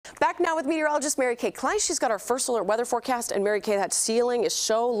Back now with meteorologist Mary Kay Kleist. She's got our first alert weather forecast. And Mary Kay, that ceiling is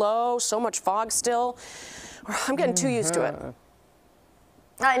so low, so much fog still. I'm getting too used to it.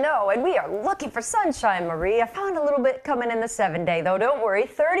 I know, and we are looking for sunshine, Marie. I found a little bit coming in the 7-day, though. Don't worry.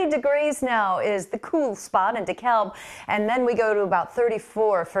 30 degrees now is the cool spot in DeKalb, and then we go to about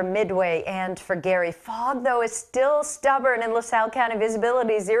 34 for Midway and for Gary. Fog, though, is still stubborn in LaSalle County.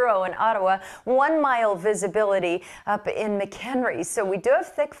 Visibility 0 in Ottawa, 1 mile visibility up in McHenry. So we do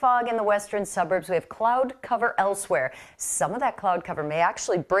have thick fog in the western suburbs. We have cloud cover elsewhere. Some of that cloud cover may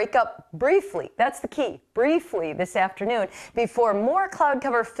actually break up briefly. That's the key, briefly this afternoon, before more cloud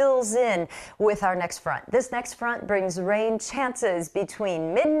cover fills in with our next front. This next front brings rain chances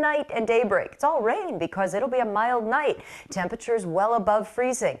between midnight and daybreak. It's all rain because it'll be a mild night. Temperatures well above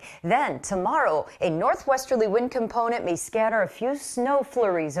freezing. Then tomorrow, a northwesterly wind component may scatter a few snow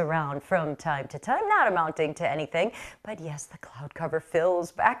flurries around from time to time, not amounting to anything. But yes, the cloud cover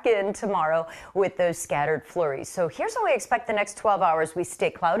fills back in tomorrow with those scattered flurries. So here's what we expect the next 12 hours. We stay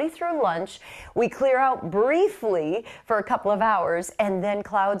cloudy through lunch. We clear out briefly for a couple of hours, and then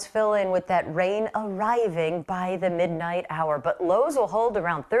clouds fill in with that rain arriving by the midnight hour. But lows will hold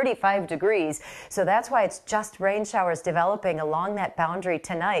around 35 degrees. So that's why it's just rain showers developing along that boundary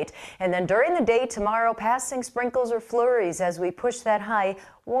tonight. And then during the day tomorrow, passing sprinkles or flurries as we push that high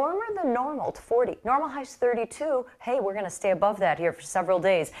warmer than normal to 40. Normal high's 32. Hey, we're going to stay above that here for several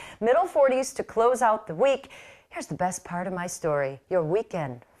days. Middle 40s to close out the week. Here's the best part of my story. Your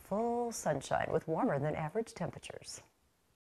weekend, full sunshine with warmer than average temperatures.